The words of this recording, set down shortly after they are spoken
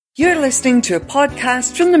You're listening to a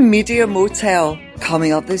podcast from the Media Motel.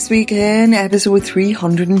 Coming up this week in episode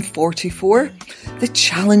 344, the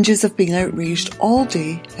challenges of being outraged all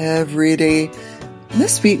day, every day. And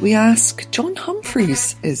this week we ask John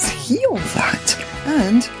Humphrys, is he all that?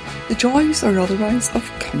 And the joys or otherwise of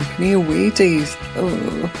company away days.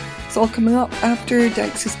 Oh, it's all coming up after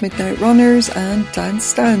Dex's Midnight Runners and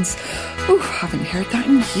Dance Dance. Oh, haven't heard that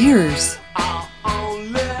in years. I'll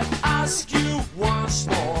only ask you once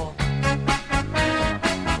more.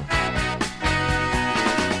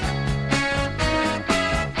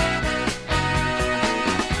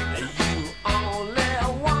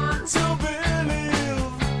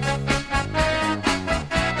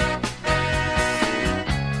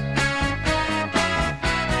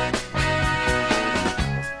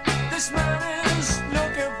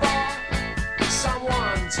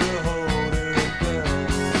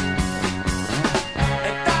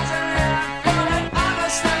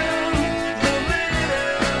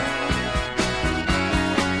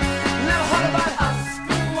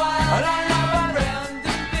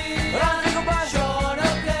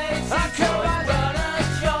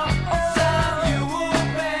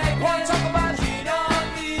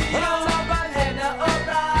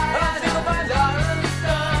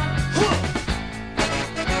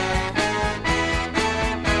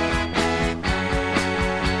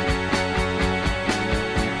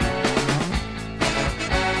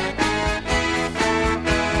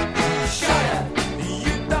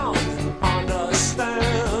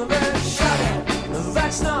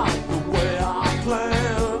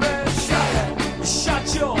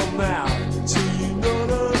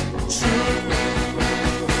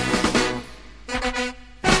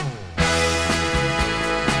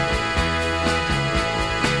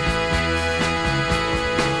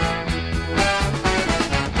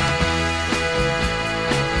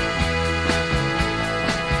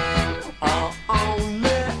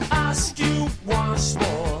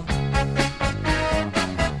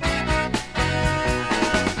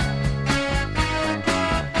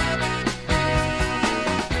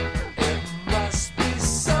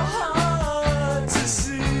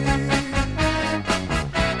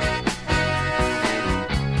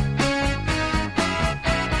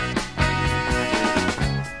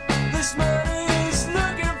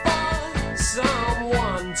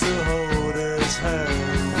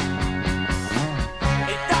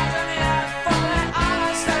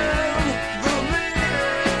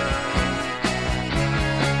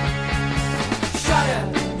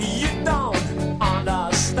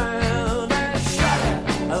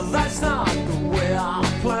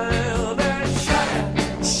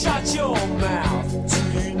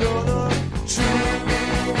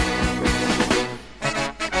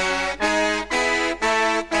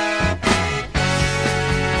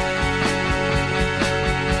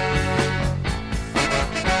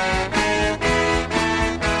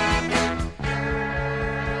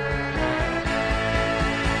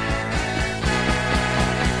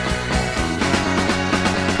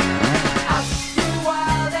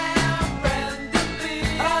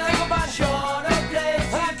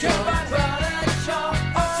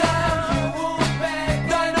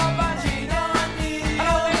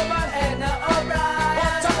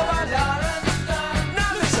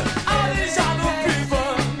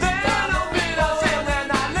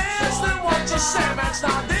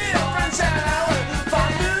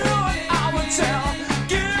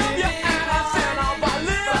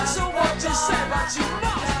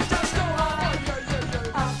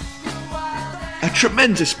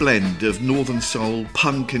 Tremendous blend of Northern Soul,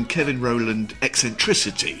 punk and Kevin Rowland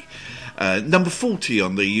eccentricity. Number 40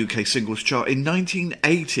 on the UK singles chart in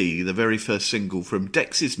 1980, the very first single from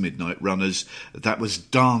Dex's Midnight Runners, that was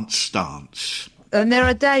Dance Dance. And there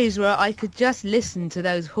are days where I could just listen to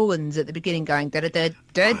those horns at the beginning going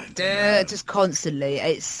da-da-da-da-da, just constantly.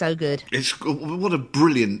 It's so good. What a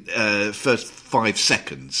brilliant first 5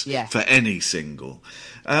 seconds for any single.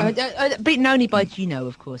 Beaten only by Gino,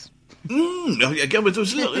 of course. Again, there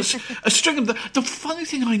was a string of the funny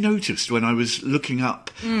thing I noticed when I was looking up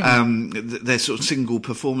their sort of single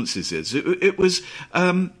performances is it was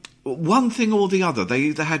one thing or the other. They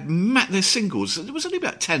either had their singles, there was only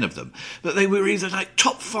about 10 of them, but they were either like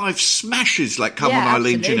top 5 smashes like Come On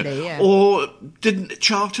Eileen, or didn't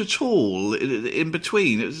chart at all in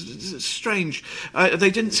between. It was strange. They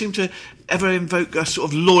didn't seem to ever invoke a sort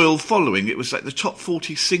of loyal following. It was like the top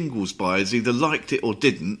 40 singles buyers either liked it or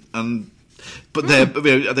didn't, but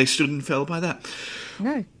they stood and fell by that.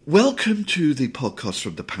 No. Welcome to the podcast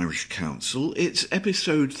from the Parish Counsel. It's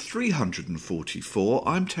episode 344.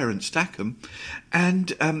 I'm Terence Stackham,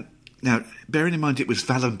 and Now, bearing in mind it was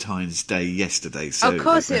Valentine's Day yesterday, so... Of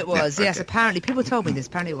course it was, yes, apparently. People told me this,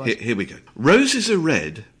 apparently it was. Here we go. Roses are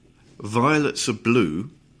red, violets are blue.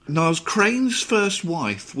 Niles Crane's first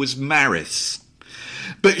wife was Maris.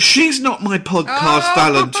 But she's not my podcast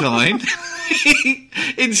Valentine.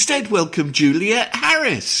 Instead, welcome Juliet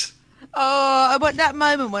Harris. Oh, but that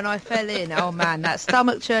moment when I fell in, oh man, that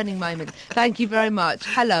stomach-churning moment. Thank you very much.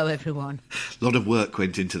 Hello, everyone. A lot of work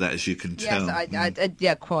went into that, as you can tell. Yes,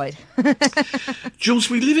 yeah, quite. Jules,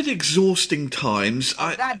 we live in exhausting times.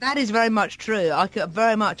 That is very much true. I get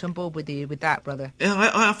very much on board with you with that, brother.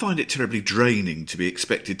 Yeah, I find it terribly draining to be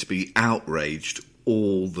expected to be outraged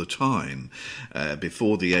all the time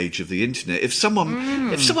before the age of the internet. If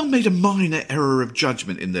someone made a minor error of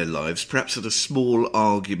judgment in their lives, perhaps at a small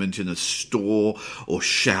argument in a store or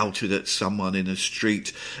shouted at someone in a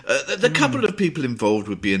street, the couple of people involved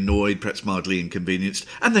would be annoyed, perhaps mildly inconvenienced,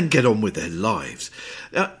 and then get on with their lives.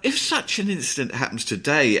 If such an incident happens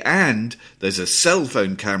today and there's a cell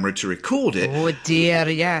phone camera to record it... Oh dear,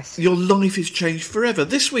 yes. Your life is changed forever.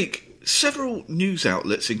 This week, several news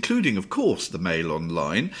outlets, including, of course, the Mail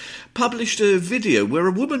Online, published a video where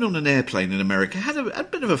a woman on an airplane in America had a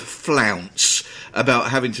bit of a flounce about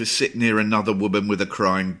having to sit near another woman with a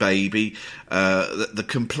crying baby. The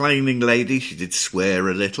complaining lady, she did swear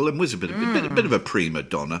a little and was a bit of a prima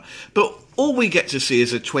donna. But all we get to see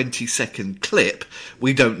is a 20-second clip.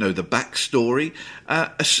 We don't know the backstory.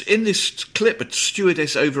 In this clip, a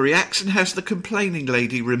stewardess overreacts and has the complaining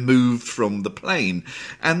lady removed from the plane.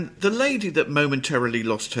 And the lady that momentarily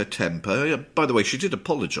lost her temper, by the way, she did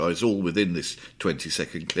apologise all within this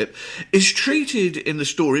 20-second clip, is treated in the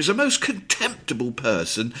story as a most contemptible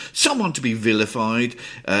person, someone to be vilified.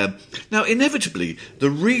 Now, inevitably, the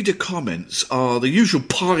reader comments are the usual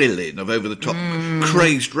pile-in of over-the-top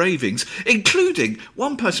crazed ravings, including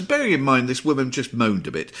one person, bearing in mind this woman just moaned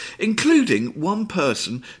a bit, including one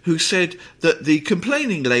person who said that the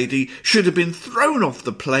complaining lady should have been thrown off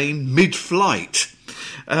the plane mid-flight.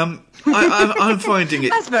 I'm finding it...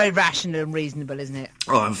 That's very rational and reasonable, isn't it?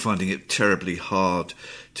 Oh, I'm finding it terribly hard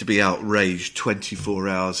to be outraged 24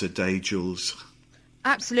 hours a day, Jules.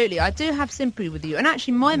 Absolutely, I do have sympathy with you. And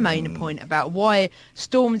actually my main point about why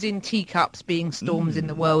storms in teacups being storms in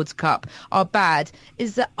the World's Cup are bad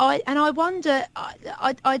is that I wonder,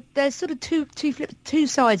 there's sort of two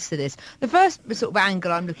sides to this. The first sort of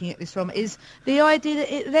angle I'm looking at this from is the idea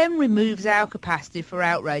that it then removes our capacity for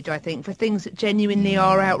outrage, I think, for things that genuinely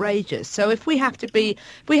are outrageous. So if we have to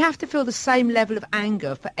feel the same level of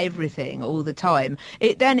anger for everything all the time,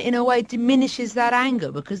 it then in a way diminishes that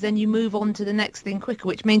anger, because then you move on to the next thing quicker,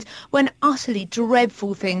 which means when utterly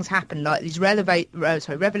dreadful things happen, like these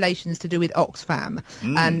revelations to do with Oxfam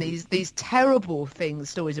and these terrible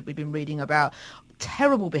stories that we've been reading about,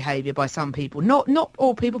 terrible behaviour by some people, not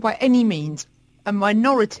all people by any means, a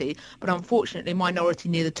minority, but unfortunately minority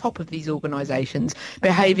near the top of these organisations,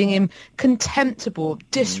 behaving in contemptible,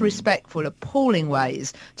 disrespectful, appalling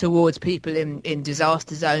ways towards people in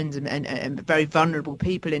disaster zones and very vulnerable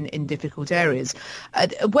people in difficult areas.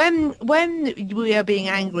 When we are being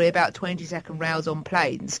angry about 20-second rows on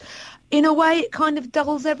planes, in a way, it kind of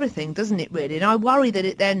dulls everything, doesn't it, really? And I worry that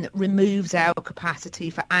it then removes our capacity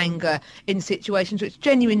for anger in situations which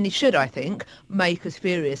genuinely should, I think, make us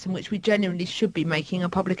furious and which we genuinely should be making a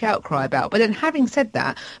public outcry about. But then having said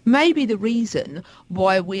that, maybe the reason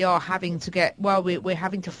why we're having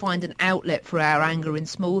to find an outlet for our anger in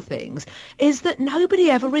small things is that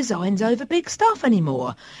nobody ever resigns over big stuff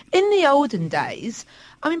anymore. In the olden days,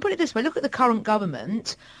 I mean, put it this way, look at the current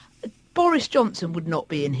government. Boris Johnson would not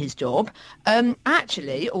be in his job.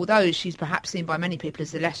 Actually, although she's perhaps seen by many people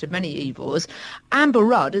as the lesser of many evils, Amber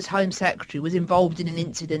Rudd, as Home Secretary, was involved in an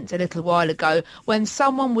incident a little while ago when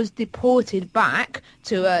someone was deported back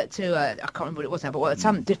to I can't remember what it was now, but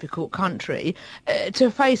some difficult country,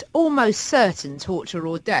 to face almost certain torture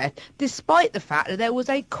or death, despite the fact that there was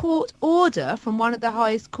a court order from one of the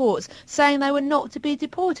highest courts saying they were not to be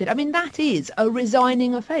deported. I mean, that is a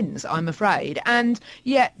resigning offence, I'm afraid. And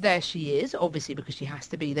yet there she is, obviously because she has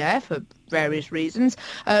to be there for various reasons.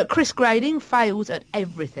 Chris Grading fails at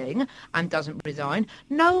everything and doesn't resign.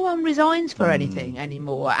 No one resigns for anything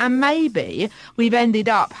anymore. And maybe we've ended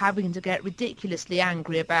up having to get ridiculously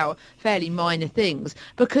angry about fairly minor things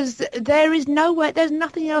because there's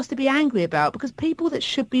nothing else to be angry about, because people that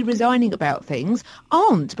should be resigning about things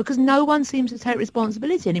aren't, because no one seems to take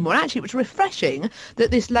responsibility anymore. Actually, it was refreshing that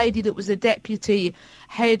this lady that was the deputy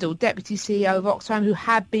head or deputy CEO of Oxfam, who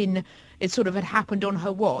had happened on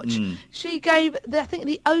her watch. She gave, I think,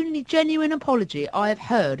 the only genuine apology I have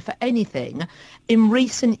heard for anything in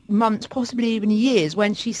recent months, possibly even years,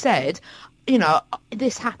 when she said,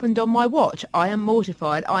 this happened on my watch. I am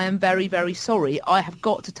mortified. I am very, very sorry. I have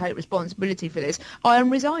got to take responsibility for this. I am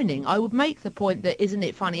resigning. I would make the point that isn't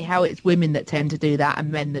it funny how it's women that tend to do that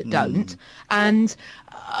and men that don't. And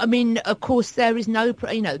I mean, of course, there is no,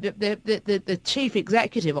 the chief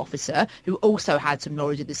executive officer who also had some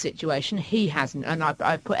knowledge of the situation. He hasn't, and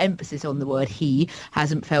I put emphasis on the word he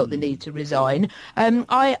hasn't felt the need to resign.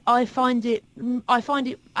 I find it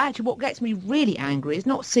actually what gets me really angry is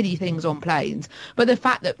not silly things on planes, but the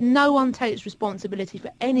fact that no one takes responsibility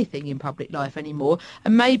for anything in public life anymore.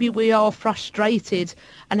 And maybe we are frustrated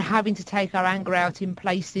and having to take our anger out in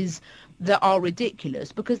places that are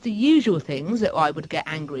ridiculous, because the usual things that I would get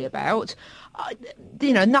angry about,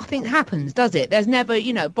 nothing happens, does it? There's never,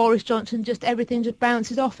 Boris Johnson, everything just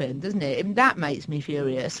bounces off him, doesn't it? And that makes me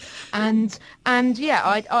furious. And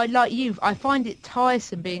yeah, I like you, I find it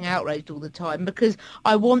tiresome being outraged all the time, because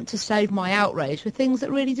I want to save my outrage for things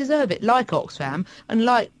that really deserve it, like Oxfam and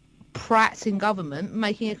like prats in government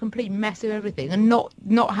making a complete mess of everything and not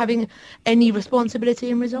having any responsibility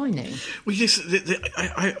in resigning. Well, yes,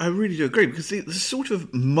 I really do agree, because the sort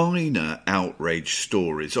of minor outrage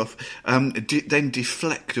stories then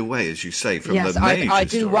deflect away, as you say, from the major I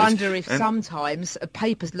do stories. Wonder if sometimes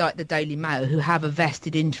papers like the Daily Mail, who have a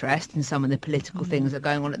vested interest in some of the political things that are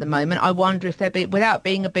going on at the moment, I wonder if they're without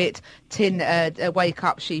being a bit wake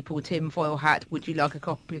up sheep or tinfoil hat, would you like a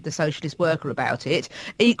copy of the Socialist Worker about it?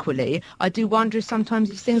 Equally, I do wonder if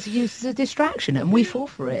sometimes these things are used as a distraction and we fall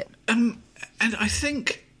for it. And I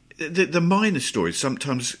think the minor stories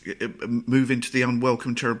sometimes move into the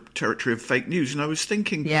unwelcome territory of fake news. And I was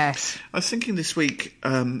thinking this week,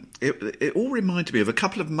 it all reminded me of a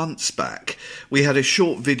couple of months back. We had a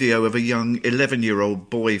short video of a young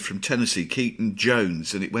 11-year-old boy from Tennessee, Keaton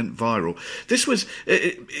Jones, and it went viral. This was,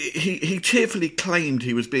 he tearfully claimed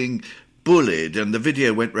he was being bullied, and the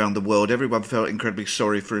video went round the world. Everyone felt incredibly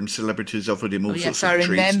sorry for him. Celebrities offered him all sorts of treats.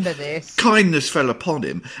 I remember this. Kindness fell upon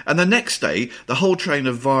him, and the next day the whole train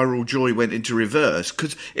of viral joy went into reverse,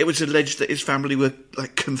 because it was alleged that his family were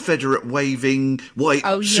like Confederate waving white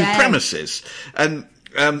supremacists.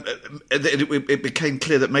 And it became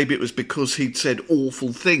clear that maybe it was because he'd said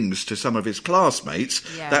awful things to some of his classmates.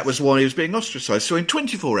 That was why he was being ostracised. So in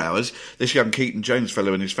 24 hours, this young Keaton Jones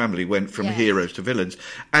fellow and his family went from heroes to villains.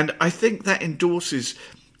 And I think that endorses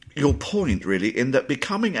your point, really, in that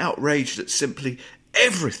becoming outraged at simply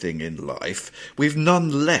everything in life, we've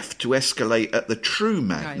none left to escalate at the true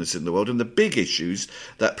madness in the world, and the big issues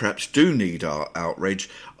that perhaps do need our outrage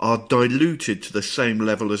are diluted to the same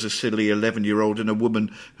level as a silly 11-year-old and a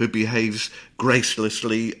woman who behaves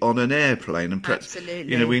gracelessly on an airplane. And perhaps,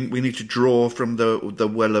 we need to draw from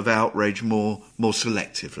the well of outrage more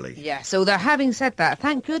selectively. Yes, although having said that,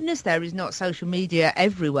 thank goodness there is not social media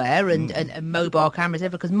everywhere and mobile cameras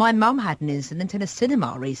everywhere, because my mum had an incident in a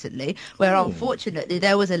cinema recently where unfortunately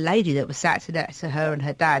there was a lady that was sat next to her and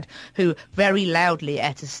her dad who very loudly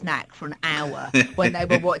ate a snack for an hour when they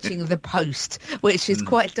were watching The Post, which is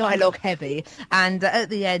quite dialogue heavy. And at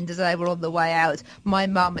the end, as they were on the way out, my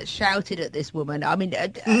mum shouted at this woman. I mean,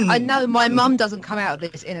 I know my mum doesn't come out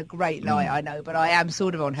of this in a great light, I know, but I am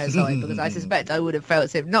sort of on her side, because I suspect I would have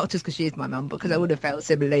felt similar, not just because she is my mum, but because I would have felt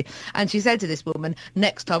similarly. And she said to this woman,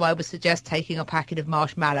 next time I would suggest taking a packet of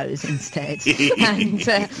marshmallows instead.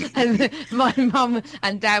 and my mum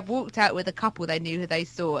and dad walked out with a couple they knew who they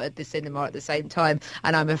saw at the cinema at the same time,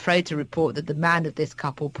 and I'm afraid to report that the man of this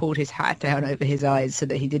couple pulled his hat down over his eyes so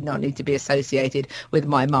that he did not need to be associated with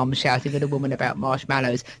my mum shouting at a woman about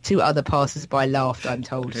marshmallows. Two other passers-by laughed, I'm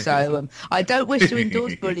told. So I don't wish to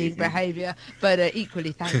endorse bullying behaviour, but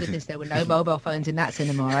equally, thank goodness there were no mobile phones in that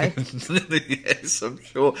cinema, eh? Yes, I'm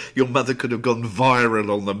sure your mother could have gone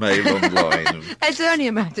viral on the Mail Online. It's only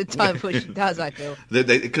a matter of time before she does, I feel.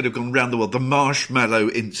 It could have gone round the world. The marshmallow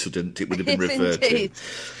incident, it would have been referred indeed. to.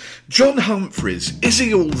 John Humphrys, is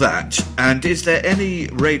he all that? And is there any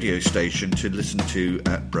radio station to listen to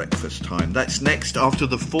at breakfast time? That's next after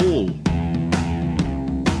The Fall.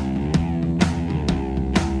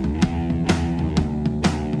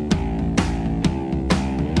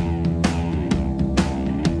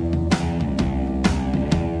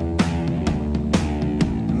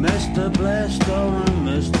 Mr. Blaster and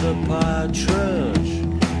Mr. Partridge,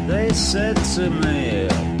 they said to me,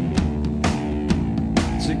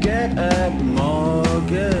 to get a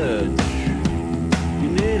mortgage, you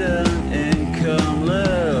need an income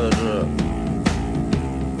letter.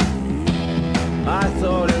 I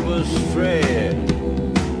thought it was free.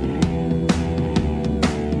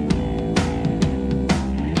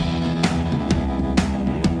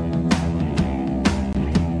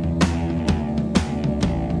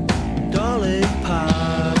 Dolly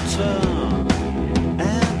Parton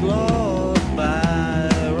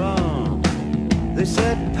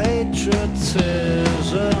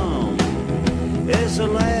patriotism is the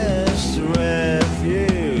last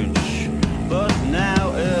refuge, but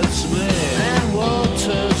now it's me. And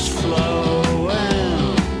water's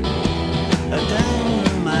flowing down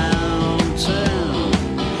the mountain,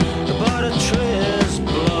 but a tree is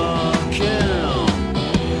blocking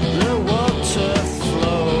the water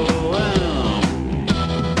flowing.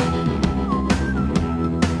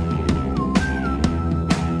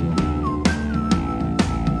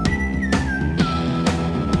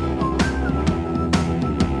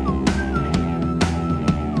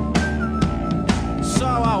 So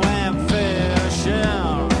I went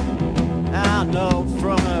fishing, I know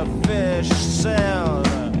from a fish said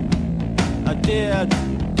I did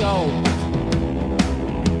dope.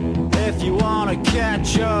 If you wanna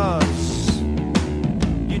catch us,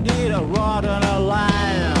 you need a rod and a line.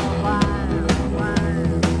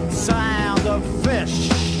 Sound of fish,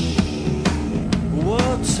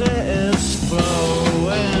 water is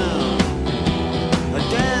flowing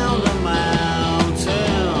down the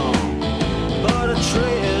mountain, but a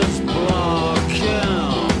tree is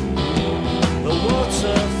blocking the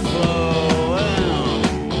water flowing.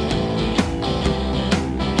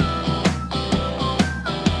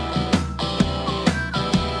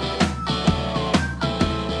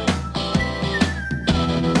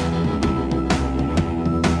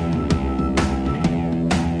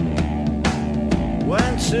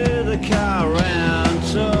 Went to the car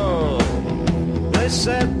rental, they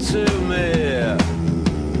said to me,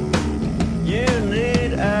 you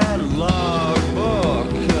need a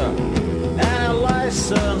logbook and a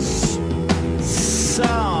license,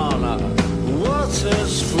 son.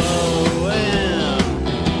 Water's flowing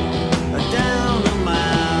down the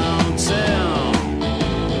mountain,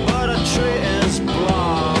 but a tree is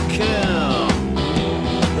blocking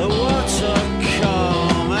the water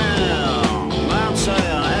coming. Mountain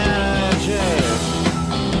energy.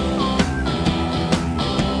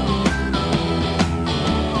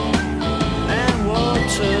 And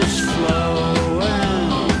water's flowing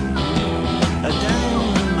down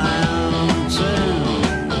the mountain.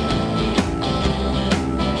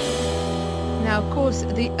 Now, of course,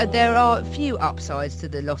 there are few upsides to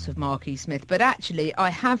the loss of Marquis Smith, but actually I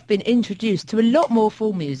have been introduced to a lot more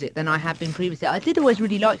Fall music than I have been previously. I did always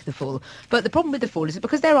really like the Fall, but the problem with the Fall is that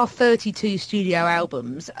because there are 32 studio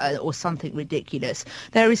albums or something ridiculous,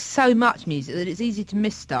 there is so much music that it's easy to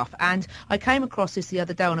miss stuff. And I came across this the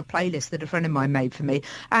other day on a playlist that a friend of mine made for me,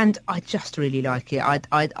 and I just really like it.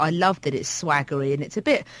 I love that it's swaggery and it's a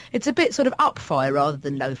bit sort of upfire rather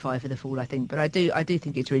than lo-fi for the Fall, I think. But I do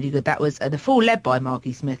think it's really good. That was the Fall led by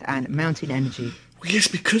Marquis Smith and Mountain Energy. Well, yes,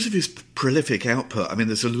 because of his prolific output. I mean,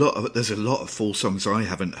 there's a lot of Fall songs I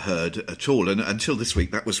haven't heard at all, and until this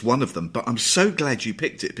week, that was one of them. But I'm so glad you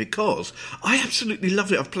picked it because I absolutely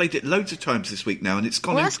love it. I've played it loads of times this week now, and it's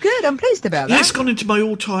gone. Well, that's good. I'm pleased about that. Yeah, it's gone into my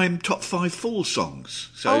all-time top 5 Fall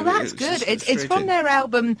songs. So that's good. It's from their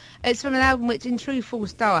album. It's from an album which, in true Fall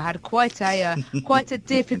style, had quite a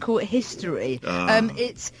difficult history.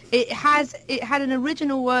 It had an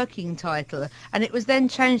original working title, and it was then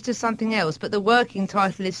changed to something else. But the working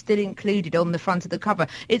title is still included on the front of the cover.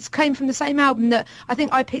 It came from the same album that I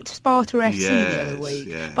think I picked Sparta FC the other week.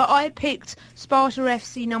 Yeah. But I picked Sparta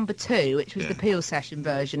FC number 2, which was the Peel Session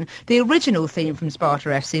version. The original theme from Sparta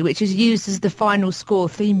FC, which is used as the final score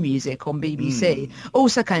theme music on BBC,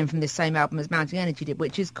 also came from this same album as Mountain Energy did,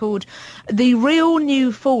 which is called The Real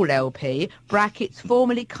New Fall LP, brackets,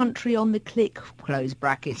 formerly Country on the Click, close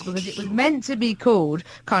brackets, because it was meant to be called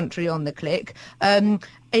Country on the Click.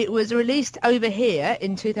 It was released over here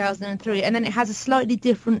in 2003, and then it has a slightly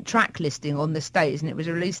different track listing on the States, and it was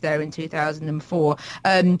released there in 2004.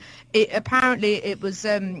 It was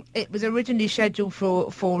originally scheduled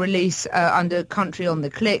for release under Country on the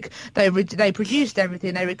Click. They produced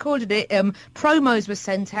everything, they recorded it. Promos were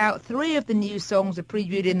sent out. 3 of the new songs were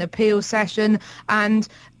previewed in the Peel Session, and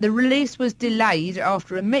the release was delayed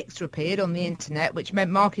after a mix appeared on the internet, which meant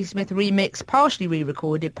Marquis Smith remixed, partially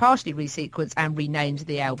re-recorded, partially resequenced, and renamed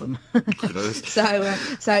the album. So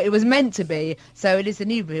it was meant to be. So it is the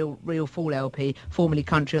new real Fall LP, formerly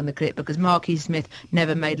Country on the Clip, because Marquis Smith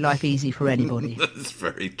never made life easy for anybody. That's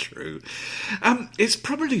very true. It's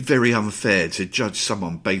probably very unfair to judge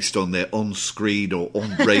someone based on their on-screen or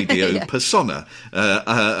on-radio persona.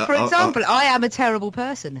 For example, I am a terrible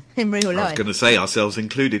person in real life. I was going to say, ourselves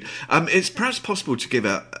included. included. It's perhaps possible to give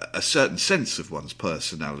a certain sense of one's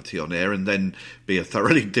personality on air and then be a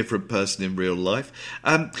thoroughly different person in real life.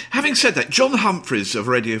 Having said that, John Humphrys of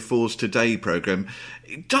Radio 4's Today programme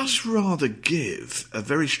does rather give a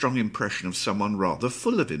very strong impression of someone rather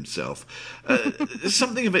full of himself.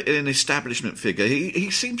 Something of an establishment figure.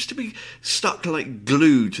 He seems to be stuck like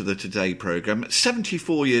glue to the Today programme. At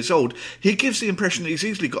 74 years old, he gives the impression that he's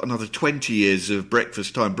easily got another 20 years of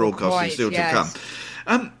breakfast time broadcasting still to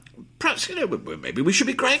come. Perhaps, maybe we should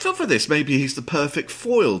be grateful for this. Maybe he's the perfect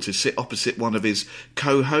foil to sit opposite one of his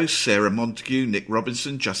co-hosts, Sarah Montague, Nick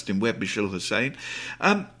Robinson, Justin Webb, Michelle Hussain.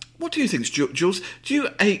 What do you think, Jules? Do you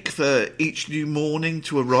ache for each new morning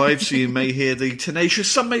to arrive so you may hear the tenacious,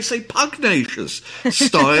 some may say pugnacious,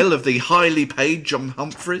 style of the highly paid John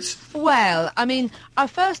Humphrys? Well, I mean,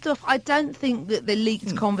 first off, I don't think that the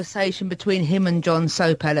leaked conversation between him and John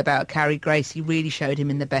Sopel about Carrie Gracie really showed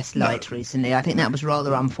him in the best light recently. I think that was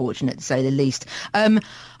rather unfortunate, to say the least.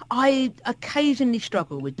 I occasionally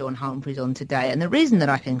struggle with John Humphrys on Today, and the reason that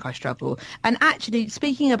I think I struggle, and actually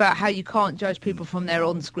speaking about how you can't judge people from their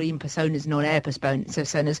on-screen personas and on-air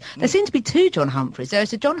personas, there seem to be two John Humphrys. There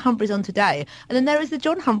is a John Humphrys on Today, and then there is the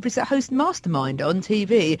John Humphrys that hosts Mastermind on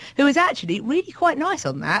TV, who is actually really quite nice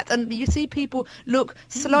on that, and you see people look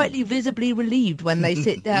slightly visibly relieved when they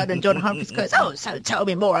sit down and John Humphrys goes, "Oh, so tell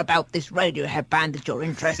me more about this Radiohead band that you're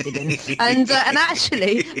interested in," and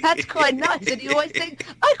actually that's quite nice, and you always think,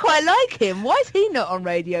 I quite like him. Why is he not on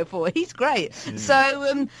Radio 4? He's great. Yeah.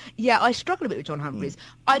 So, I struggle a bit with John Humphrys.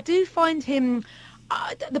 I do find him...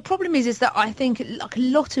 the problem is that I think, like a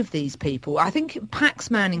lot of these people, I think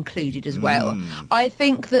Paxman included as well, I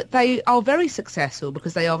think that they are very successful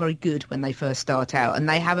because they are very good when they first start out, and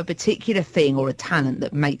they have a particular thing or a talent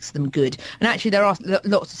that makes them good. And actually there are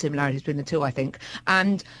lots of similarities between the two, I think.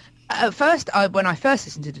 And at first, when I first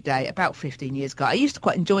listened to Today, about 15 years ago, I used to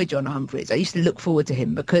quite enjoy John Humphrys. I used to look forward to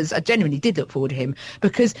him because I genuinely did look forward to him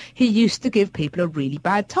because he used to give people a really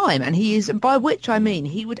bad time. And by which I mean,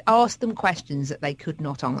 he would ask them questions that they could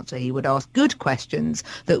not answer. He would ask good questions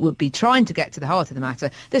that would be trying to get to the heart of the matter.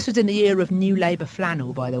 This was in the era of New Labour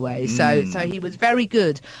flannel, by the way. So he was very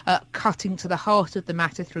good at cutting to the heart of the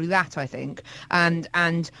matter through that, I think,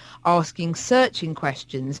 and asking searching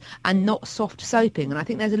questions and not soft soaping. And I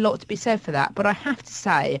think there's a lot to be said for that, but I have to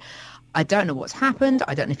say I don't know what's happened.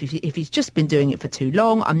 I don't know if he's just been doing it for too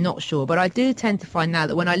long. I'm not sure, but I do tend to find now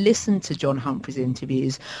that when I listen to John Humphrys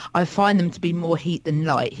interviews, I find them to be more heat than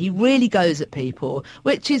light. He really goes at people,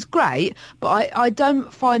 which is great, but I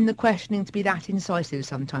don't find the questioning to be that incisive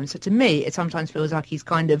sometimes. So to me, it sometimes feels like he's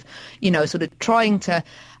kind of, sort of trying to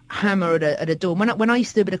hammer at a door. When I used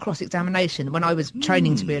to do a bit of cross-examination, when I was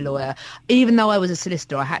training to be a lawyer, even though I was a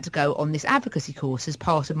solicitor, I had to go on this advocacy course as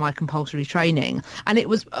part of my compulsory training. And it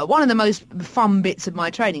was one of the most fun bits of my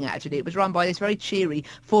training, actually. It was run by this very cheery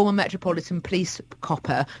former Metropolitan Police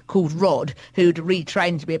copper called Rod, who'd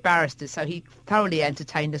retrained to be a barrister. So he thoroughly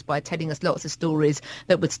entertained us by telling us lots of stories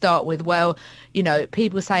that would start with, well,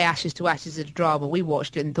 people say Ashes to Ashes is a drama. We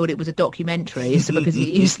watched it and thought it was a documentary. So because it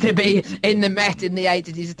used to be in the Met in the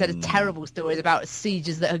 80s, terrible stories about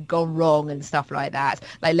sieges that had gone wrong and stuff like that.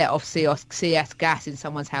 They let off CS gas in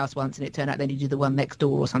someone's house once and it turned out they needed the one next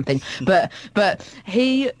door or something. But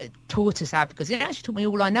he taught us advocacy. He actually taught me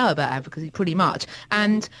all I know about advocacy pretty much.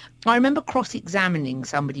 And I remember cross-examining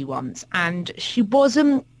somebody once and she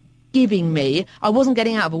wasn't giving me, I wasn't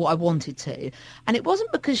getting out of what I wanted to. And it wasn't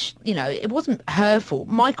because, it wasn't her fault.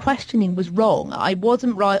 My questioning was wrong. I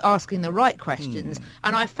wasn't asking the right questions.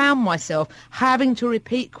 And I found myself having to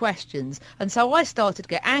repeat questions. And so I started to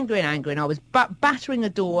get angry and I was battering a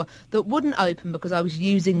door that wouldn't open because I was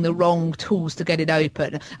using the wrong tools to get it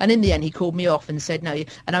open. And in the end, he called me off and said no.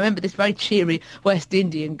 And I remember this very cheery West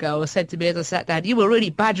Indian girl said to me as I sat down, "You were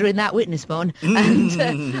really badgering that witness, Mon."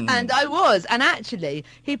 And I was. And actually,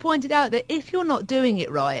 he pointed out that if you're not doing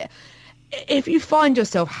it right, if you find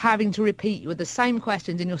yourself having to repeat with the same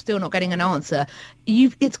questions and you're still not getting an answer,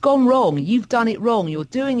 it's gone wrong. You've done it wrong. You're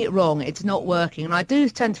doing it wrong. It's not working. And I do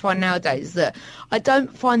tend to find nowadays that I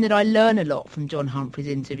don't find that I learn a lot from John Humphrys'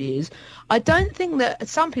 interviews. I don't think that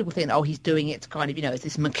some people think, he's doing it to kind of, it's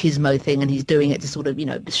this machismo thing and he's doing it to sort of,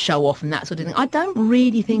 show off and that sort of thing. I don't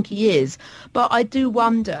really think he is. But I do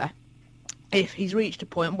wonder if he's reached a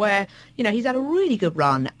point where, you know, he's had a really good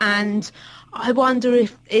run, and I wonder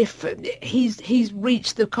if he's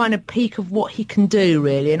reached the kind of peak of what he can do,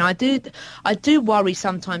 really. And I do worry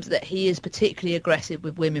sometimes that he is particularly aggressive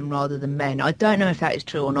with women rather than men. I don't know if that is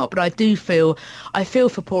true or not, but I feel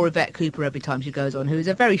for poor Yvette Cooper every time she goes on, who is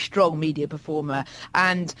a very strong media performer.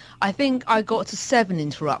 And I think I got to 7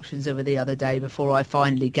 interruptions over the other day before I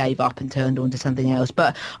finally gave up and turned on to something else.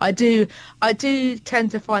 But I do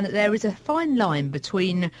tend to find that there is a fine line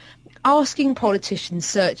between asking politicians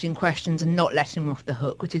searching questions and not letting them off the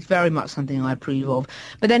hook, which is very much something I approve of.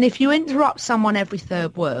 But then if you interrupt someone every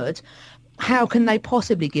third word, how can they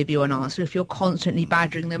possibly give you an answer if you're constantly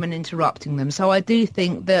badgering them and interrupting them? So I do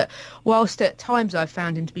think that whilst at times I've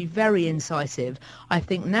found him to be very incisive, I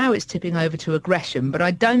think now it's tipping over to aggression. But I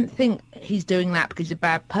don't think he's doing that because he's a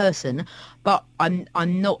bad person. But I'm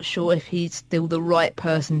not sure if he's still the right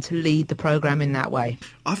person to lead the programme in that way.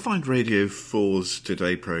 I find Radio 4's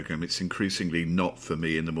Today programme, it's increasingly not for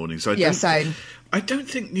me in the mornings. Same. I don't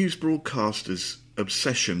think news broadcasters'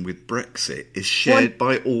 obsession with Brexit is shared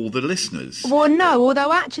by all the listeners. Well, no,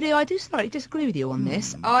 although actually I do slightly disagree with you on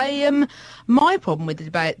this. My problem with the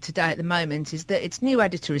debate today at the moment is that its new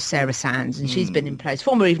editor is Sarah Sands, and she's been in place,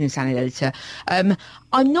 former Evening Standard editor.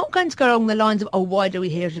 I'm not going to go along the lines of, why do we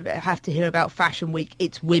have to hear about Fashion Week?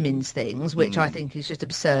 It's women's things, which I think is just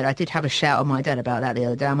absurd. I did have a shout on my dad about that the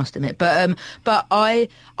other day, I must admit. But I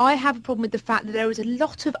have a problem with the fact that there is a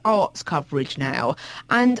lot of arts coverage now,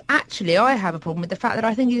 and actually I have a problem with the fact that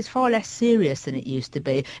I think it is far less serious than it used to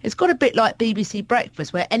be. It's got a bit like BBC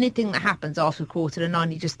Breakfast, where anything that happens after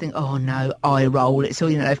 9:15, you just think, oh no, eye roll. It's all,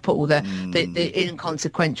 you know, they've put all the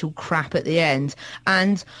inconsequential crap at the end.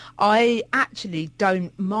 And I actually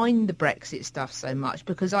don't mind the Brexit stuff so much,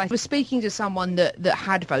 because I was speaking to someone that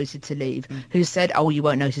had voted to leave, who said, you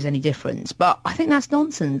won't notice any difference. But I think that's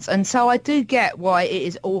nonsense. And so I do get why it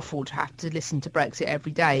is awful to have to listen to Brexit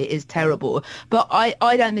every day. It is terrible. But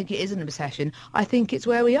I don't think it is an obsession. I think it's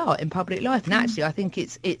where we are in public life. And actually, I think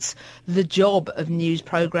it's the job of news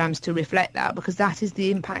programmes to reflect that, because that is the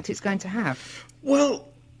impact it's going to have. Well,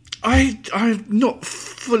 I'm not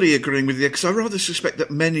fully agreeing with you, because I rather suspect that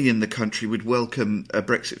many in the country would welcome a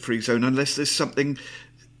Brexit-free zone unless there's something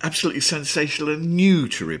absolutely sensational and new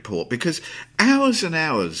to report, because hours and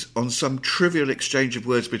hours on some trivial exchange of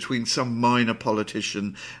words between some minor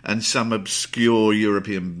politician and some obscure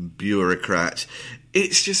European bureaucrat,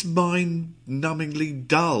 it's just mind-numbingly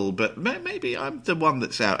dull. But maybe I'm the one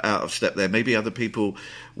that's out of step there. Maybe other people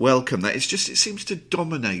welcome that. It seems to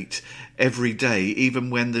dominate every day, even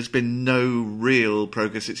when there's been no real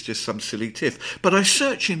progress. It's just some silly tiff. But I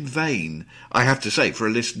search in vain, I have to say, for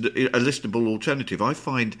a listenable alternative. I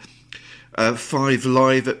find 5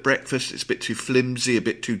 Live at breakfast, it's a bit too flimsy, a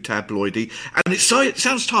bit too tabloidy, and it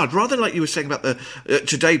sounds tired, rather like you were saying about the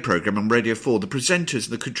Today programme on Radio 4. The presenters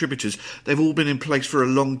and the contributors, they've all been in place for a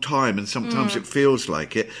long time, and sometimes it feels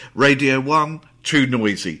like it. Radio 1, too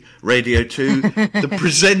noisy. Radio 2, the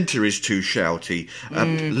presenter is too shouty.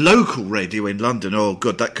 Local radio in London, oh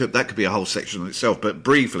god, that could be a whole section on itself. But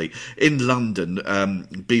briefly, in London,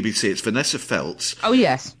 BBC, it's Vanessa Feltz. Oh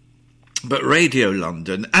yes. But Radio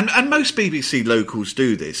London, and most BBC locals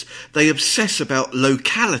do this, they obsess about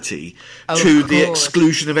locality to the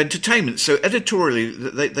exclusion of entertainment. So editorially,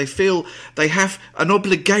 they feel they have an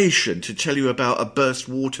obligation to tell you about a burst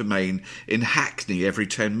water main in Hackney every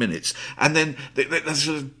 10 minutes. And then they're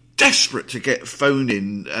sort of desperate to get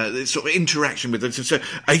phone-in sort of interaction with them. So,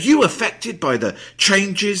 are you affected by the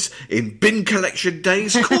changes in bin collection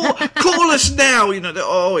days? Call us now. You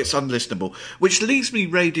know, it's unlistenable. Which leaves me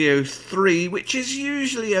Radio 3, which is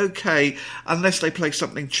usually okay, unless they play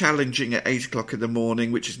something challenging at 8 o'clock in the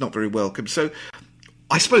morning, which is not very welcome. So,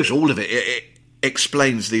 I suppose all of it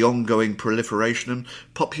explains the ongoing proliferation and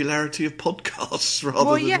popularity of podcasts rather than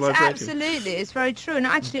live radio. Well, yes, absolutely. It's very true. And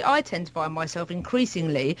actually, I tend to find myself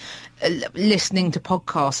increasingly listening to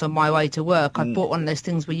podcasts on my way to work. I've bought one of those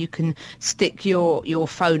things where you can stick your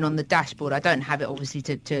phone on the dashboard. I don't have it, obviously,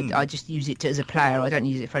 I just use it as a player. I don't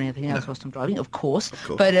use it for anything else whilst I'm driving, of course.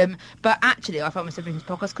 But actually, I find myself listening to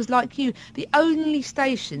podcasts because, like you, the only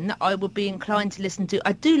station that I would be inclined to listen to,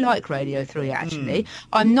 I do like Radio 3, actually.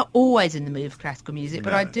 I'm not always in the mood for classical music,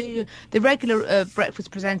 but I do. The regular breakfast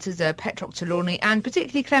presenters, Petrock Trelawney, and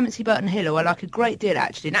particularly Clemency Burton-Hill, who I like a great deal,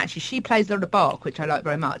 actually. And actually, she plays a lot of Bach, which I like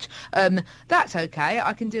very much. That's okay.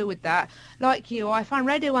 I can deal with that. Like you, I find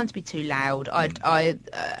Radio 1 to be too loud.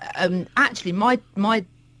 Actually, my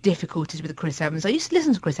difficulties with Chris Evans. I used to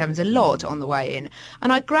listen to Chris Evans a lot on the way in,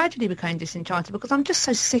 and I gradually became disenchanted because I'm just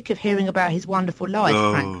so sick of hearing about his wonderful life,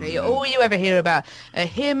 frankly. Yeah. All you ever hear about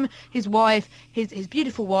him, his wife, his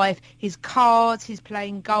beautiful wife, his cards, his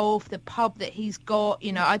playing golf, the pub that he's got.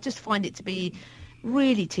 You know, I just find it to be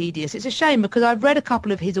really tedious. It's a shame because I've read a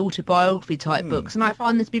couple of his autobiography type books, and I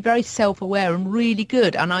find them to be very self-aware and really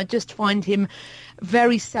good, and I just find him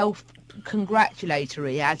very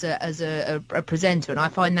congratulatory as a presenter, and I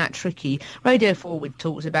find that tricky. Radio 4 we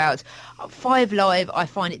talked about. 5 Live, I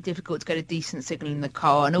find it difficult to get a decent signal in the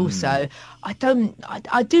car, and also I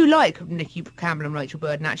do like Nicky Campbell and Rachel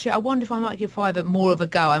Burden. Actually, I wonder if I might give 5 more of a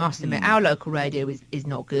go. I must admit, our local radio is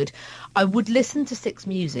not good. I would listen to 6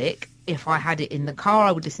 Music if I had it in the car.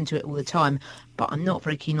 I would listen to it all the time, but I'm not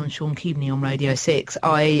very keen on Sean Keaveney on Radio 6.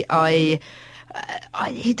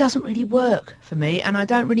 He doesn't really work for me, and I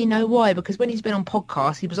don't really know why, because when he's been on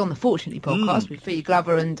podcasts, he was on the Fortunately podcast with Fee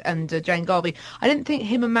Glover and Jane Garvey. I didn't think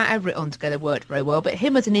him and Matt Everett on together worked very well, but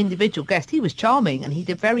him as an individual guest, he was charming, and he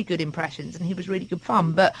did very good impressions, and he was really good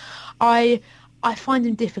fun. But I find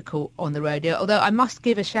him difficult on the radio, although I must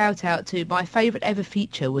give a shout out to my favourite ever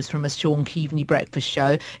feature was from a Sean Keaveney breakfast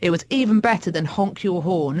show. It was even better than Honk Your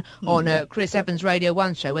Horn on Chris Evans' Radio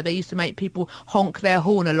 1 show, where they used to make people honk their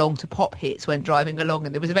horn along to pop hits when driving along,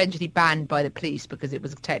 and it was eventually banned by the police because it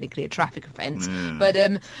was technically a traffic offence. But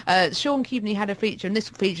Sean Keaveney had a feature, and this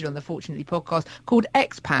featured on the Fortunately podcast, called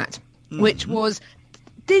Expat, which was,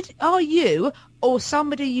 are you or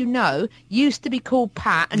somebody you know used to be called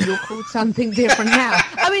Pat and you're called something different now?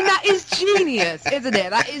 I mean, that is genius, isn't it?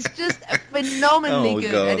 That is just phenomenally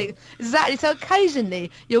good. God. And exactly. So occasionally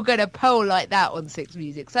you'll get a poll like that on 6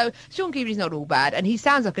 Music. So Sean Keaveney's not all bad, and he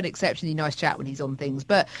sounds like an exceptionally nice chap when he's on things.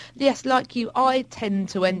 But yes, like you, I tend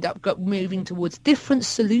to end up moving towards different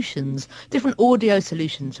solutions, different audio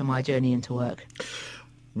solutions for my journey into work.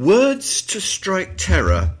 Words to strike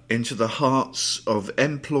terror into the hearts of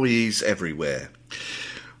employees everywhere.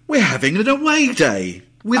 We're having an away day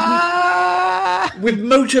with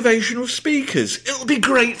motivational speakers. It'll be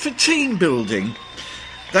great for team building.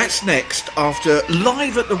 That's next after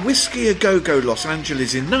live at the Whiskey A Go-Go Los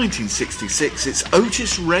Angeles in 1966. It's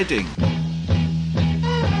Otis Redding.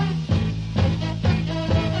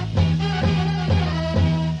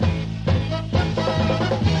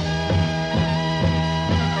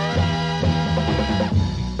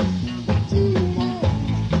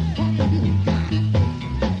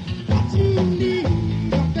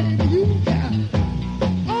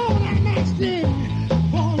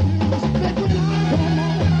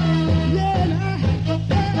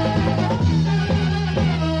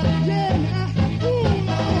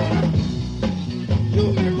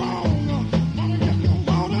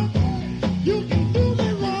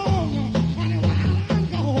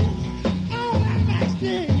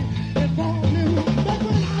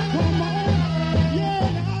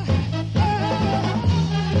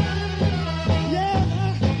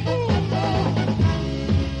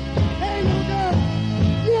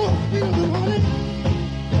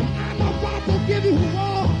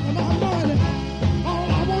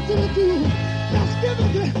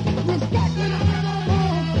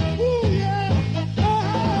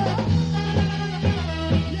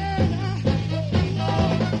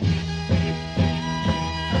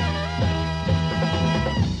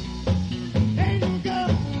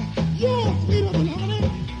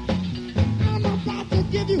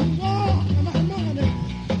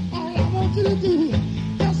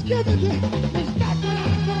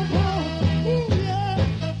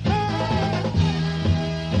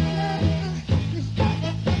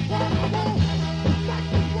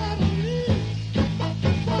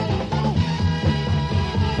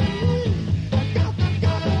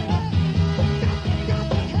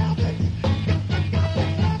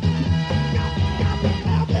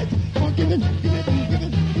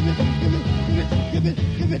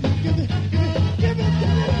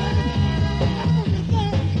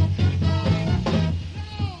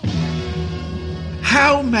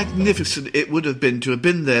 How magnificent it would have been to have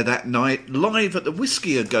been there that night, live at the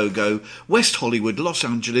Whiskey A Go-Go, West Hollywood, Los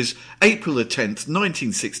Angeles, April the 10th,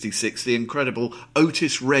 1966, the incredible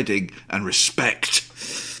Otis Redding, and respect.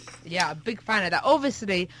 Yeah, a big fan of that.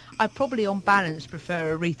 Obviously, I probably on balance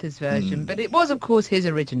prefer Aretha's version, but it was, of course, his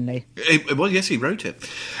originally. Well, yes, he wrote it.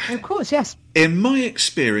 Of course, yes. In my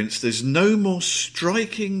experience, there's no more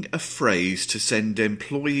striking a phrase to send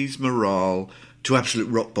employees' morale to absolute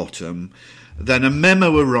rock bottom, then a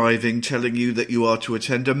memo arriving telling you that you are to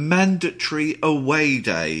attend a mandatory away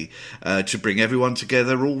day to bring everyone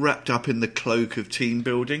together, all wrapped up in the cloak of team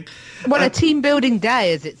building. Well, a team building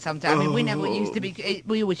day, is it sometimes? I mean, we never used to be.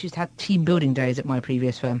 We always used to have team building days at my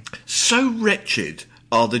previous firm. So wretched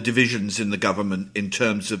are the divisions in the government in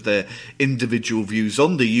terms of their individual views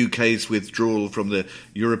on the UK's withdrawal from the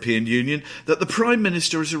European Union that the Prime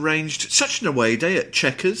Minister has arranged such an away day at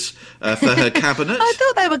Chequers for her cabinet. I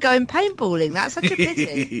thought they were going paintballing. That's such a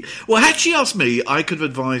pity. Well, had she asked me, I could have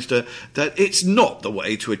advised her that it's not the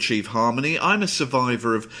way to achieve harmony. I'm a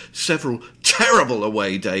survivor of several terrible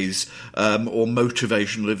away days or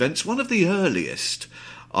motivational events. One of the earliest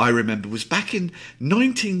I remember was back in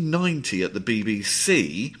 1990 at the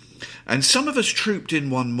BBC, and some of us trooped in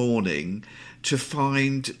one morning to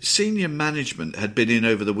find senior management had been in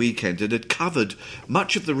over the weekend and had covered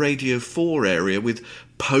much of the Radio 4 area with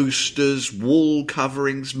posters, wall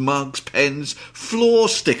coverings, mugs, pens, floor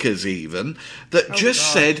stickers even, that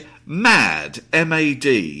said MAD,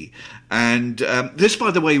 M-A-D. And this,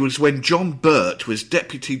 by the way, was when John Burt was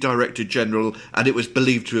Deputy Director General, and it was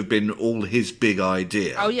believed to have been all his big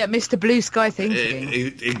idea. Oh, yeah, Mr. Blue Sky thinking.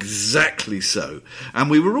 Exactly so. And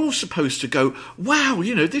we were all supposed to go, wow,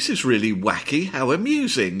 this is really wacky, how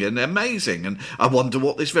amusing and amazing, and I wonder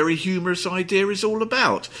what this very humorous idea is all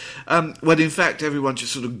about. When in fact everyone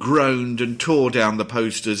just sort of groaned and tore down the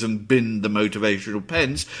posters and binned the motivational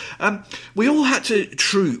pens. We all had to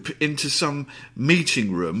troop into some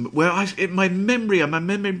meeting room where my memory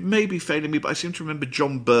may be failing me, but I seem to remember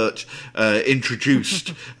John Burt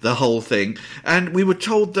introduced the whole thing, and we were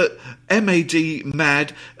told that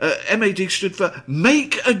MAD stood for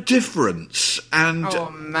Make a Difference, and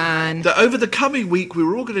that over the coming week we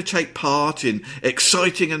were all going to take part in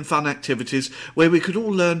exciting and fun activities where we could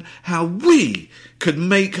all learn how we could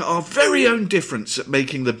make our very own difference at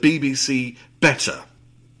making the BBC better.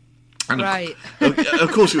 And right.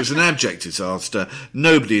 Of course, it was an abject disaster.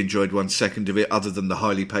 Nobody enjoyed 1 second of it other than the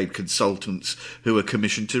highly paid consultants who were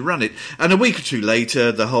commissioned to run it. And a week or two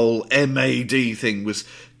later, the whole MAD thing was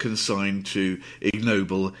consigned to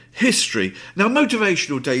ignoble history. Now,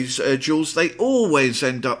 motivational days, Jules, they always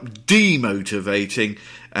end up demotivating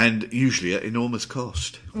and usually at enormous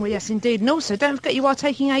cost. Well, yes, indeed. And also, don't forget you are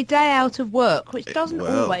taking a day out of work, which doesn't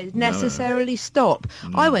always necessarily stop.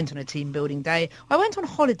 I went on a team building day. I went on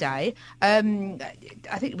holiday. I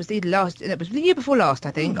think it was the year before last,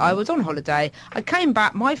 I think. I was on holiday. I came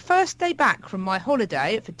back, my first day back from my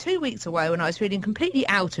holiday for 2 weeks away when I was feeling completely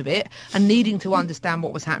out of it and needing to understand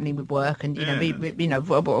what was happening with work and,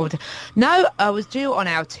 No, I was due on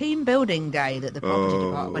our team building day that the property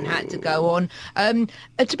department had to go on.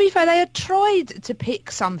 To be fair, they had tried to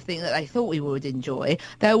pick something that they thought we would enjoy.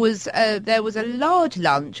 There was a large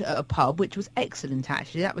lunch at a pub, which was excellent,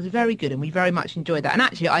 actually. That was very good, and we very much enjoyed that. And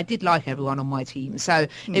actually, I did like everyone on my team, so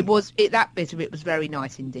that bit of it was very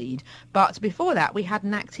nice indeed. But before that, we had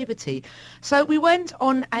an activity. So we went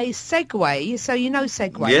on a Segway. So you know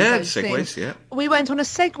Segways? Yeah, Segways, yeah. We went on a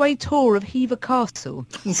Segway tour of Hever Castle,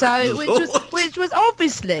 so which was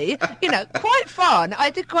obviously, quite fun.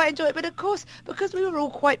 I did quite enjoy it, but of course, because we were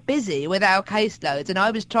all quite busy with our caseloads, and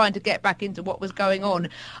I was trying to get back into what was going on.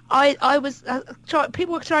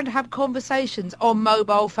 People were trying to have conversations on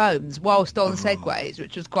mobile phones whilst on Segways,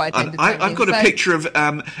 which was quite entertaining. I've got a picture of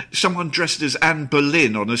someone dressed as Anne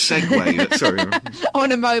Boleyn on a Segway. Sorry,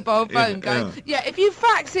 on a mobile phone. If you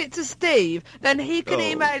fax it to Steve, then he can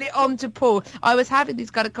email it on to Paul. I was having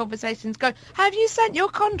these kind of conversations. Going, have you sent your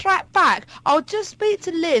contract back? I'll just speak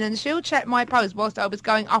to Lynn and she'll check my post whilst I was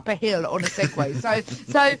going up a hill on a Segway.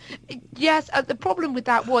 So yes, the problem with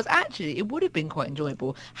that was actually it would have been quite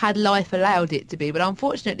enjoyable had life allowed it to be, but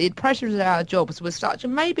unfortunately the pressures of our jobs was such,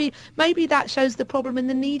 and maybe that shows the problem and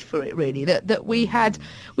the need for it really, that we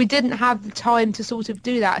didn't have the time to sort of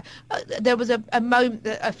do that. There was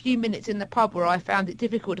a few minutes in the pub where I found it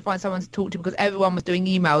difficult to find someone to talk to because everyone was doing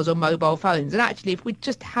emails on mobile phones, and actually if we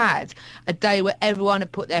just had a day where everyone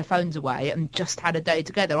had put their phones away and just had a day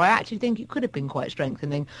together, I actually think it could have been quite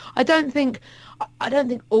strengthening. I don't think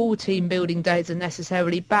all team building days are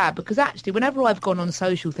necessarily bad, because actually whenever I've gone on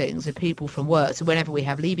social things with people from work, so whenever we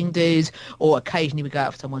have leaving dues or occasionally we go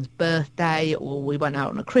out for someone's birthday or we went out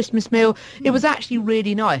on a Christmas meal, it was actually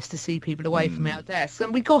really nice to see people away from our desks,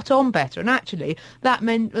 and we got on better, and actually that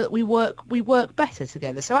meant that we work better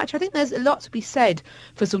together. So actually I think there's a lot to be said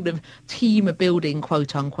for sort of team building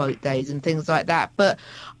quote unquote days and things like that, but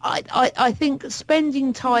I I think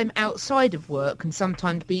spending time outside of work can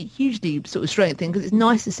sometimes be hugely sort of strengthening, because it's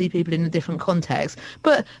nice to see people in a different context.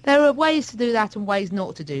 But there are ways to do that and ways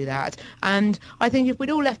not to do that. And I think if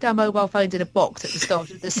we'd all left our mobile phones in a box at the start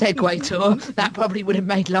of the Segway tour, that probably would have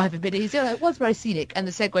made life a bit easier. It was very scenic, and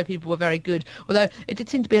the Segway people were very good. Although it did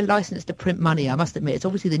seem to be a license to print money, I must admit. It's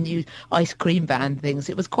obviously the new ice cream van things.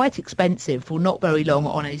 It was quite expensive for not very long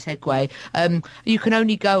on a Segway. You can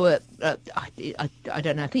only go at I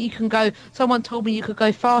don't know. I think you can go. Someone told me you could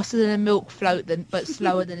go faster than a milk float, but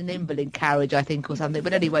slower than an invalid carriage, I think, or something.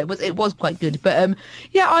 But anyway, it was quite good. But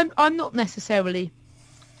I'm not necessarily.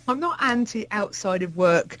 I'm not anti outside of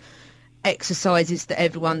work exercises that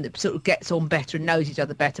everyone that sort of gets on better and knows each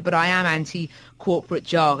other better, but I am anti-corporate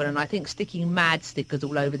jargon, and I think sticking mad stickers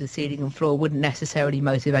all over the ceiling and floor wouldn't necessarily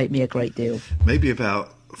motivate me a great deal. Maybe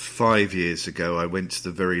about 5 years ago, I went to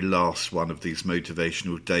the very last one of these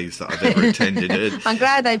motivational days that I've ever attended. I'm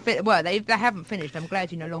glad they haven't finished. I'm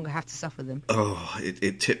glad you no longer have to suffer them. Oh,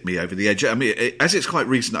 it tipped me over the edge. I mean, as it's quite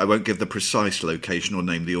recent, I won't give the precise location or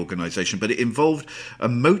name the organisation, but it involved a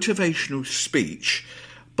motivational speech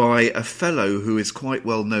by a fellow who is quite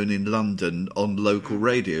well known in London on local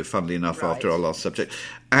radio, funnily enough, Right. after our last subject.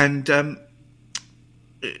 And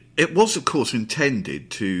it was, of course, intended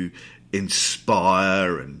to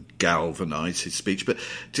inspire and galvanise his speech. But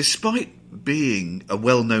despite being a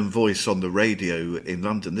well-known voice on the radio in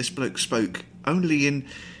London, this bloke spoke only in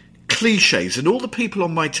cliches, and all the people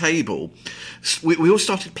on my table, we all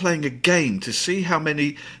started playing a game to see how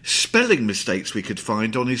many spelling mistakes we could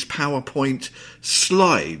find on his PowerPoint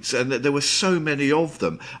slides, and there were so many of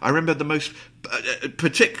them. I remember the most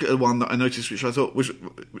particular one that I noticed, which I thought was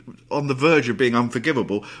on the verge of being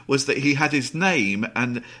unforgivable, was that he had his name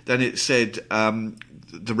and then it said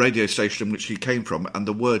the radio station in which he came from and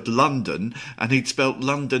the word London, and he'd spelt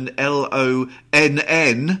London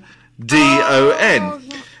Lonnndon.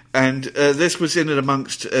 And this was in and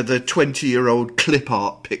amongst the 20-year-old clip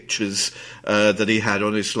art pictures that he had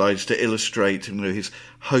on his slides to illustrate, his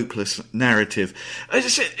hopeless narrative.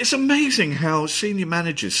 It's amazing how senior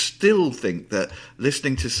managers still think that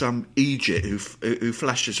listening to some Egypt who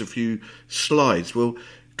flashes a few slides will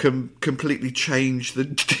completely change the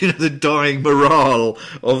dying morale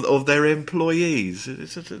of their employees.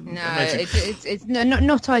 It's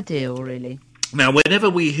not ideal, really. Now, whenever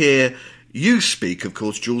we hear you speak, of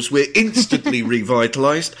course, Jules, we're instantly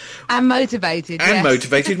revitalised. And motivated, yes.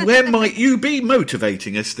 Motivated. Where might you be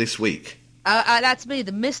motivating us this week? That's me,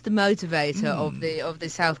 the Mr. Motivator of the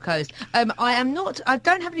South Coast. I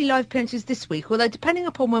don't have any live appearances this week, although depending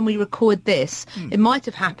upon when we record this, it might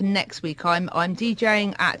have happened next week. I'm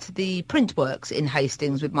DJing at the Printworks in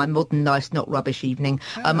Hastings with my Modern Nice Not Rubbish evening.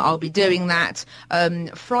 I'll be doing that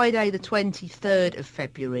Friday the 23rd of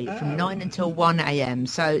February from 9 until 1 a.m.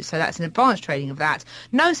 So that's an advanced training of that.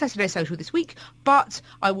 No Saturday Social this week, but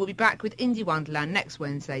I will be back with Indie Wonderland next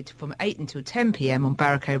Wednesday from 8 until 10 p.m. on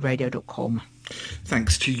barricaderadio.com.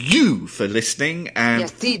 Thanks to you for listening, and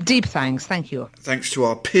yes, deep thanks. Thank you. Thanks to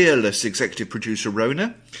our peerless executive producer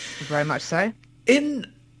Rona. Very much so. In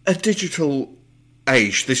a digital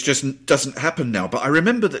age, this just doesn't happen now, but I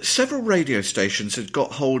remember that several radio stations had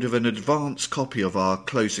got hold of an advance copy of our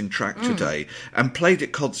closing track today and played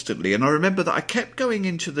it constantly. And I remember that I kept going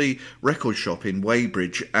into the record shop in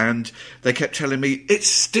Weybridge and they kept telling me it's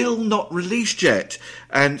still not released yet.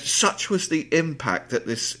 And such was the impact that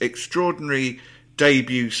this extraordinary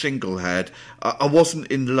debut single had. I wasn't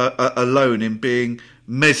alone in being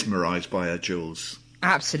mesmerised by her, Jules.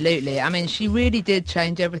 Absolutely. I mean, she really did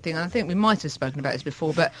change everything. And I think we might have spoken about this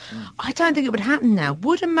before, but I don't think it would happen now.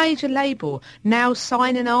 Would a major label now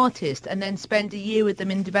sign an artist and then spend a year with them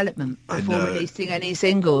in development before releasing any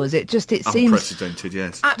singles? It seems unprecedented,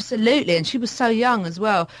 yes. Absolutely. And she was so young as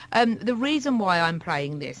well. The reason why I'm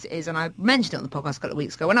playing this is, and I mentioned it on the podcast a couple of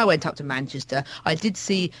weeks ago, when I went up to Manchester, I did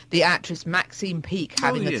see the actress Maxine Peake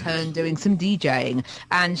having a turn doing some DJing,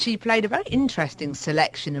 and she played a very interesting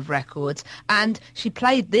selection of records, and she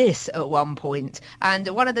played this at one point. And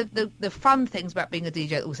one of the fun things about being a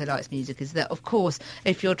DJ that also likes music is that, of course,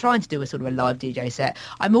 if you're trying to do a sort of a live DJ set,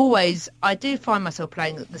 I do find myself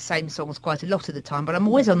playing the same songs quite a lot of the time, but I'm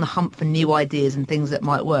always on the hunt for new ideas and things that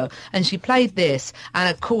might work. And she played this, and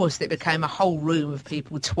of course it became a whole room of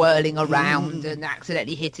people twirling around and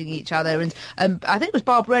accidentally hitting each other. And I think it was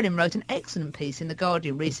Barbara Ellen wrote an excellent piece in The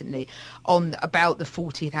Guardian recently about the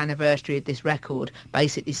 40th anniversary of this record,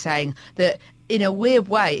 basically saying that in a weird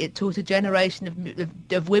way, it taught a generation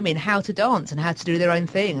of women how to dance and how to do their own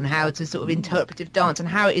thing and how to sort of interpretive dance and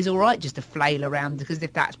how it is all right just to flail around, because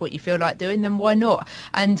if that's what you feel like doing, then why not?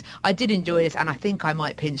 And I did enjoy this, and I think I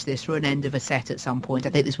might pinch this for an end of a set at some point. I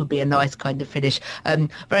think this would be a nice kind of finish.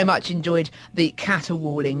 Very much enjoyed the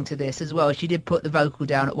caterwauling to this as well. She did put the vocal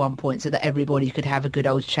down at one point so that everybody could have a good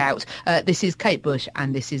old shout. This is Kate Bush,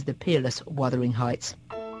 and this is the Peerless Wuthering Heights.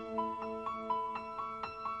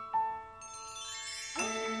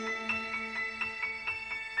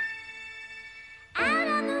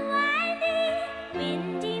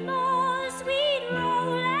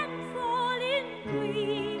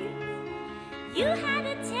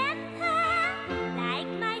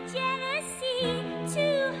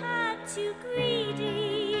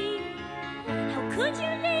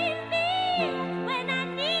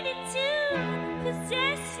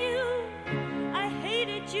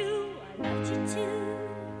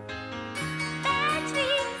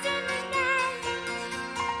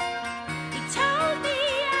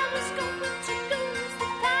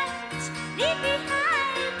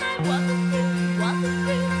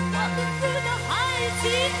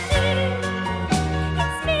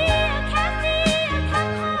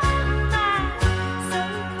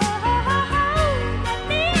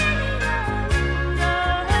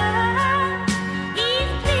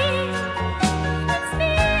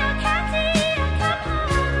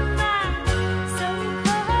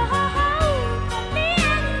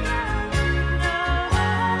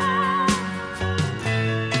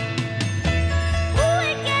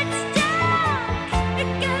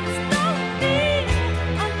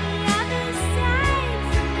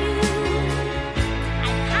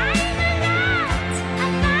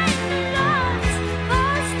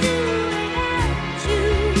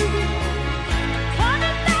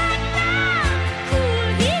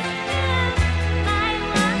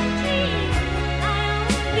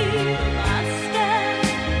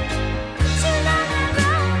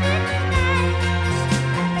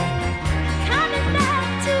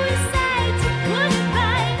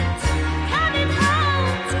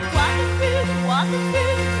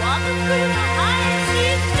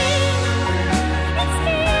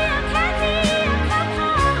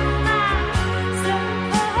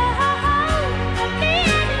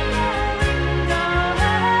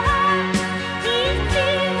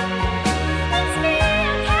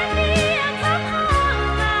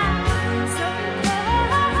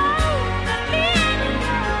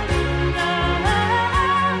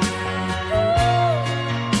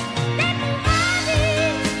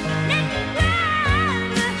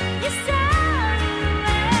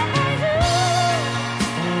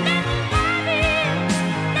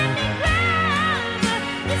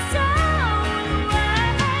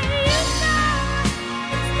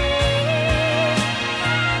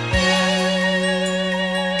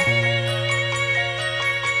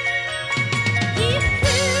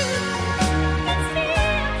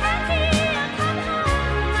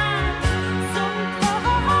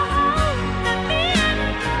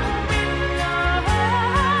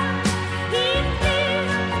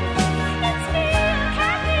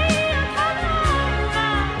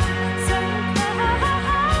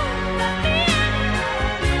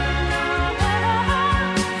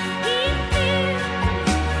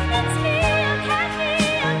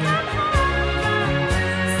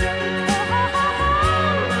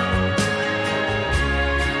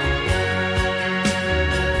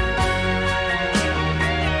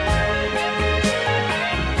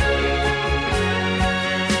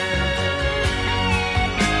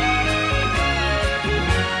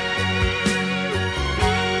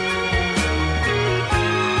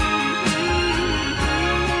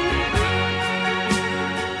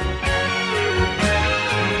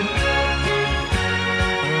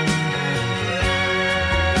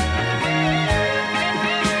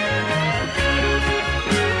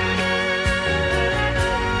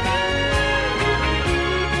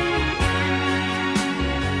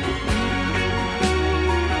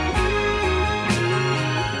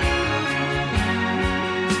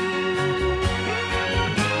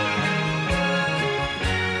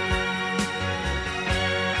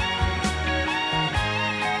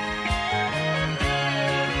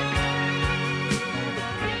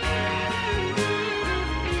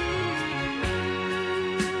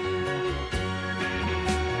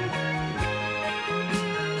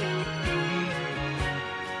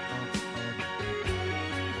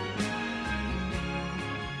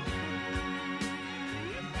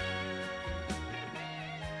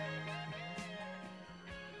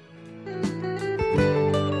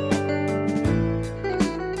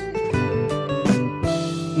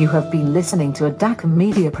 You have been listening to a DAC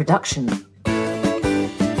Media production.